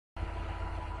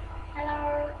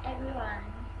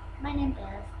My name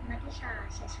is Natisha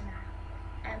Shashana.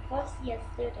 I'm fourth year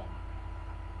student.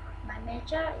 My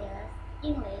major is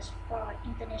English for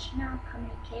International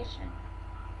Communication.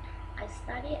 I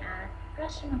study at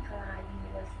Korat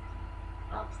University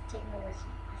of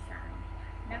Technology, Assam,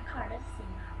 Korat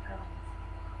province.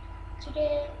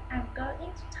 Today I'm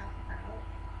going to talk about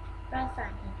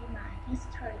Prasan Himpiman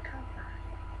historical fact.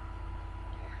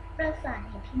 Prasan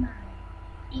Himpiman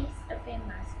is a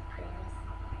famous place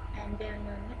and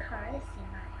well-known Korat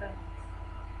province.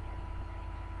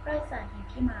 Prasan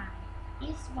Himpiman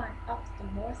is one of the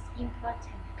most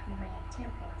important Khmer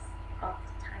temples of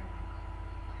Thailand.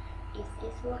 It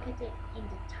is located in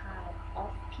the town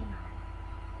of Piman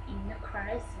in the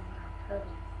Korat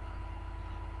province.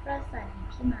 Prasan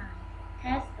Himpiman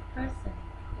has a person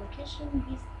location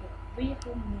with the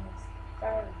river means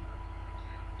flowing.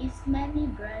 Its many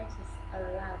branches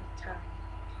around the town,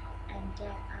 and there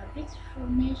are beautiful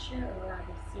nature around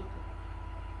the city.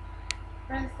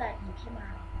 Prasan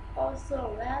Himpiman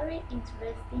also very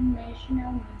interesting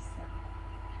national museum,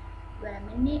 where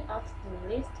many of the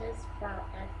visitors found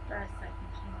at Prasan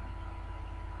Himpiman.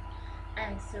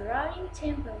 And surrounding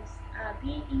temples are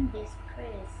being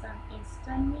displayed some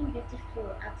instantly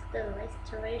beautiful after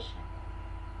restoration.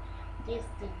 This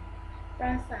thing,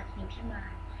 Prasan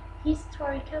Himpiman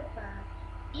historical park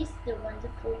is the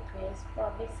wonderful place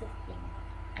for visiting,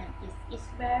 and it is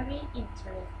very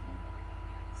interesting.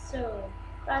 So,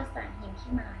 Prasan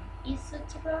Himpiman is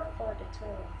suitable for the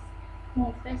tourists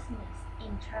who fascinates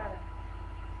in travel.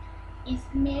 It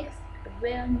makes a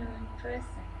well-known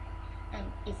person,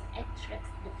 and it attracts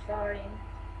the foreign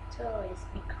tourists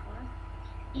because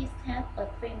it has a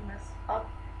famous of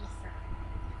Isan.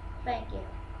 Thank you.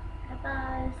 Bye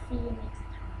bye. See you next time.